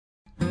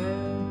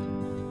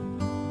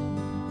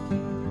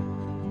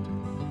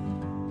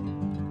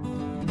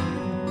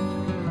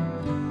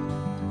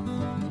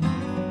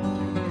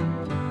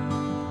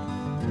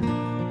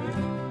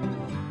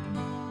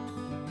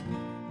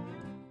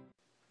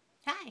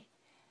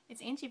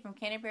It's Angie from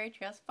Canterbury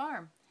Trails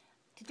Farm.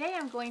 Today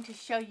I'm going to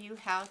show you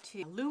how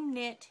to loom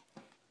knit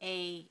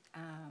a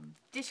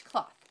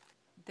dishcloth.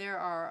 There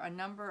are a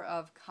number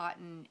of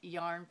cotton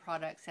yarn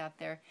products out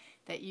there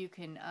that you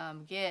can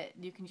get.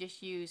 You can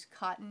just use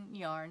cotton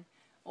yarn,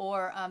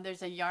 or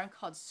there's a yarn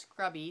called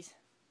Scrubbies,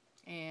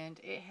 and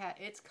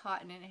it's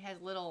cotton and it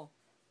has little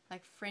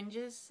like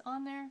fringes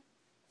on there.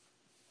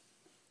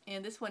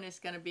 And this one is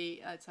going to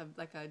be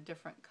like a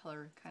different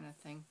color kind of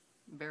thing,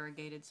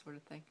 variegated sort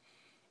of thing.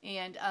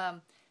 And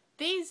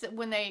these,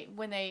 when they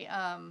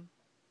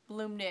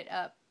loom knit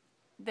up,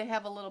 they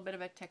have a little bit of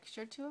a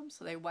texture to them,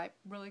 so they wipe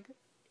really good.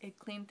 It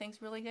clean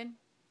things really good.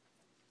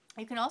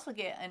 You can also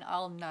get an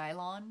all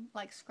nylon,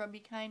 like scrubby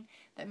kind,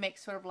 that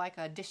makes sort of like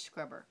a dish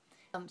scrubber.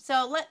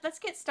 So let's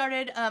get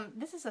started.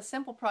 This is a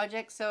simple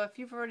project, so if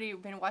you've already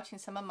been watching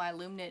some of my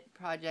loom knit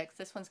projects,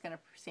 this one's going to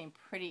seem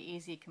pretty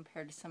easy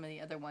compared to some of the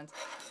other ones.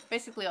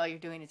 Basically all you're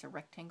doing is a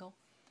rectangle.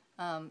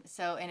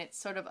 And it's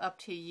sort of up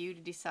to you to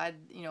decide,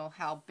 you know,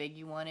 how big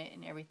you want it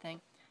and everything.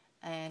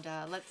 And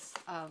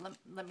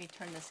let me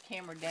turn this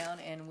camera down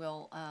and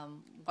we'll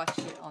watch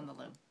it on the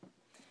loom.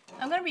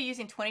 I'm going to be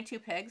using 22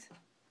 pegs.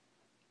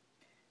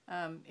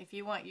 If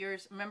you want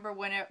yours, remember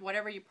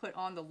whatever you put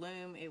on the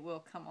loom, it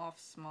will come off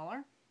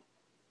smaller.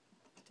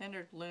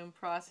 Standard loom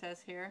process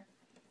here.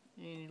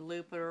 You need to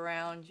loop it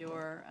around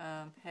your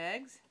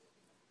pegs.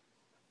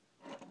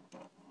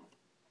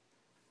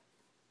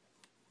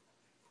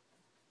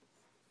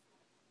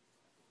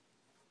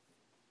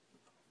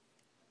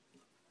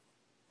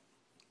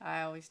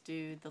 I always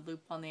do the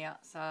loop on the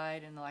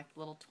outside and like a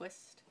little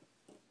twist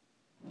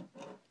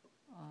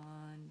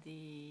on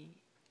the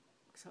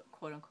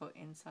quote-unquote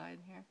inside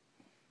here.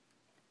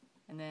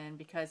 And then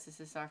because this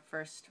is our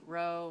first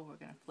row, we're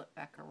going to flip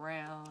back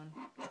around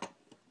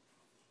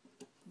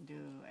and do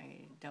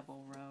a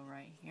double row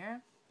right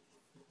here.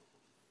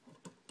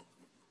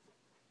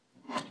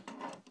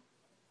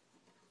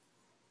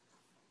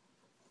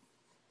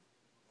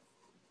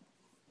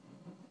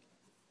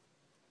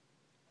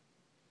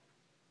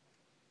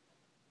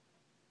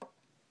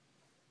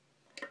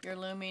 Your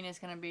looming is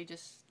going to be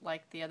just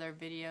like the other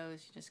videos.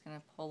 You're just going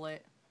to pull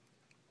it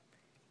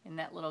in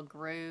that little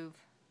groove.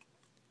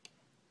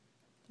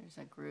 There's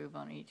a groove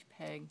on each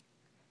peg.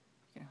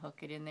 You're going to hook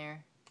it in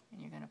there and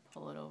you're going to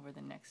pull it over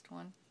the next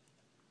one.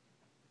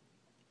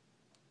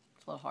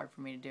 It's a little hard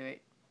for me to do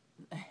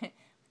it.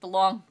 The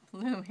long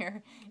loom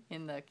here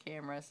in the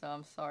camera, so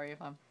I'm sorry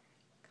if I'm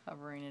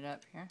covering it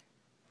up here.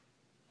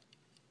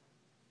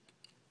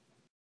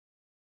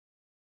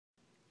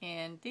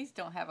 And these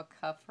don't have a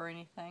cuff or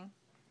anything.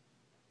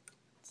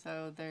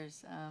 So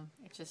there's,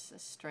 it's just a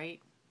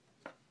straight,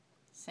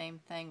 same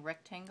thing,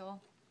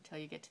 rectangle until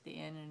you get to the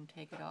end and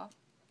take it off.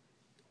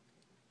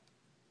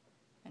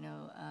 I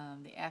know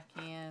the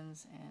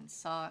Afghans and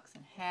socks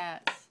and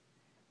hats,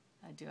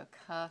 I do a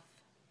cuff.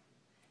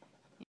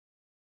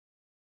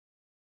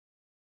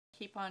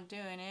 Keep on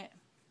doing it.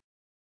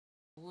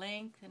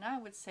 Length, and I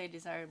would say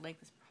desired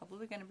length is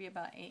probably going to be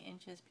about 8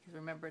 inches because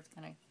remember it's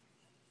going to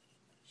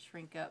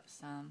shrink up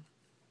some.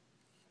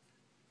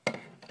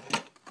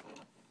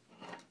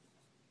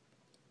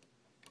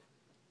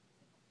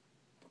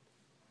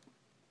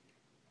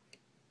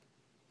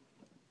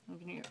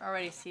 You can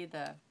already see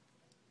the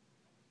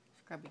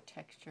scrubby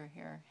texture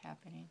here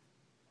happening.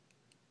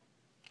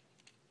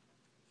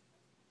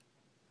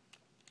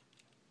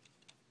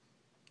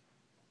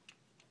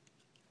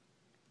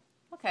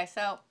 Okay,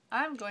 so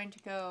I'm going to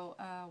go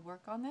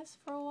work on this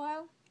for a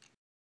while.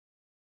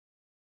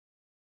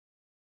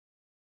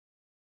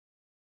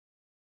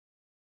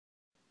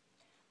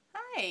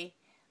 Hi.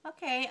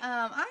 Okay,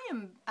 I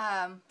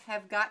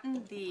have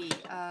gotten the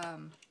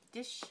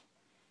dishcloth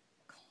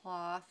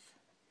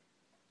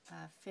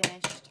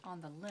finished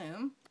on the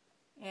loom,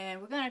 and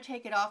we're going to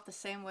take it off the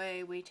same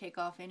way we take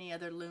off any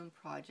other loom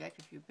project.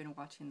 If you've been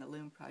watching the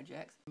loom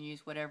projects,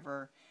 use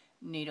whatever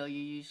needle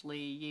you usually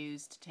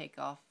use to take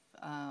off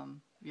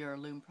your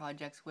loom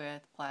projects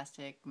with,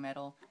 plastic,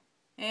 metal,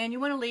 and you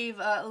want to leave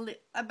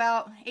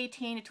about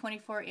 18 to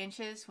 24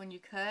 inches when you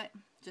cut,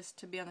 just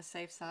to be on the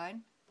safe side.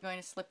 You're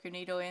going to slip your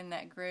needle in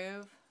that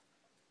groove,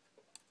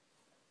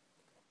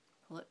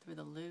 pull it through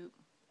the loop.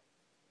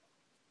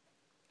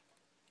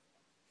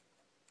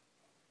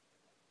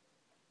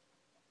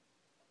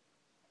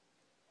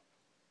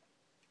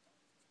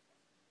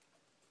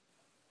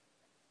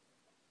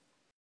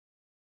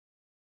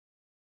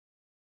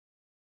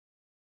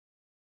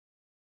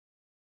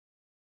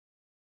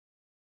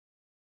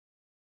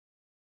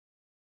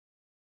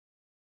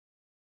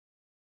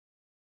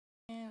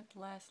 And with the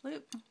last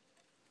loop,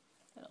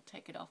 that'll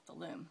take it off the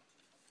loom.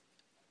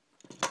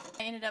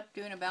 I ended up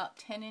doing about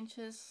 10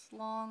 inches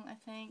long, I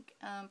think.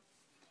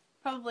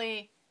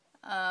 Probably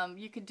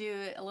you could do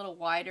it a little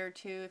wider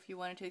too if you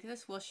wanted to, because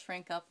this will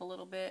shrink up a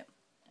little bit.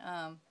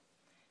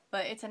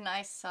 But it's a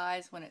nice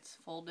size when it's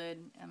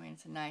folded. I mean,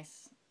 it's a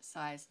nice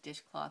size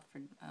dishcloth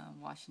for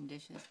washing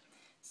dishes.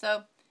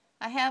 So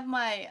I have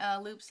my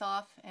loops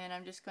off, and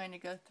I'm just going to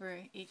go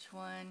through each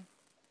one.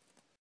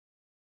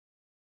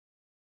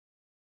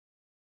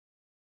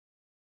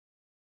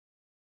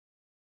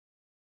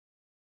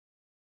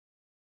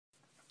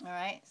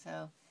 Alright,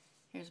 so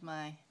here's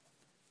my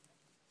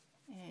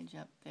edge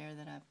up there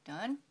that I've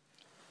done.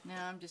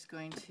 Now I'm just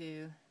going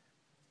to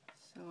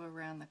sew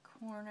around the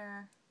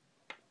corner.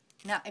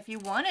 Now if you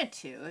wanted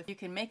to, if you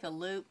can make a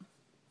loop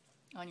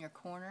on your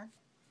corner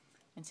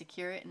and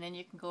secure it, and then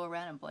you can go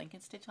around and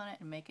blanket stitch on it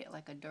and make it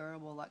like a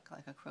durable, like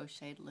a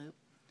crocheted loop.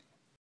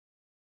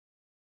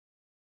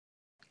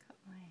 Cut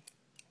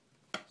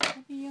my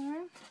heavy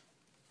yarn.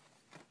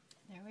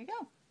 There we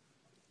go.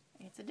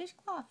 It's a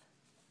dishcloth.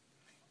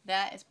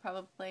 That is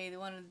probably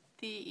one of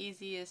the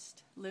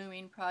easiest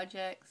looming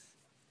projects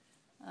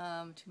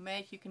to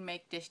make. You can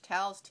make dish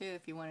towels too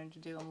if you wanted to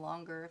do them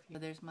longer.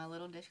 There's my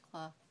little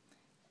dishcloth.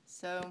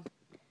 So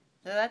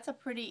that's a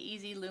pretty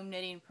easy loom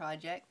knitting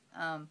project.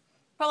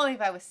 Probably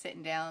if I was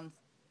sitting down,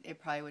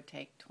 it probably would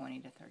take 20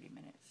 to 30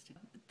 minutes.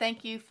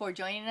 Thank you for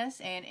joining us,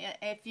 and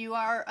if you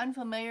are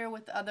unfamiliar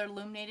with other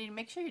loom knitting,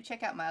 make sure you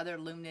check out my other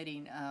loom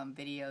knitting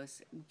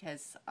videos,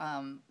 because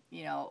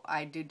you know,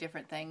 I do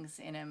different things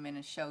in them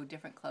and show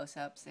different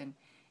close-ups,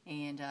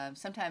 and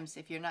sometimes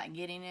if you're not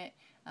getting it,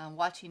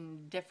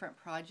 watching different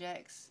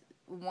projects,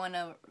 one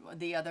or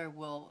the other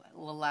will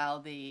allow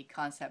the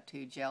concept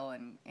to gel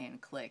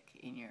and click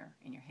in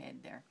your head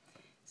there.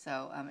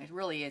 So it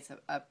really is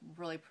a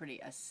really pretty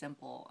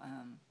simple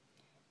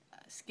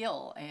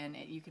skill, and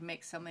you can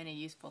make so many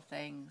useful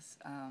things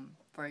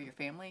for your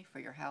family, for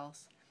your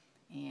house,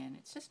 and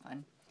it's just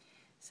fun.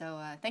 So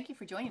thank you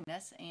for joining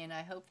us, and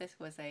I hope this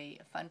was a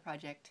fun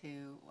project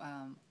to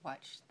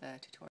watch the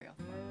tutorial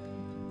for.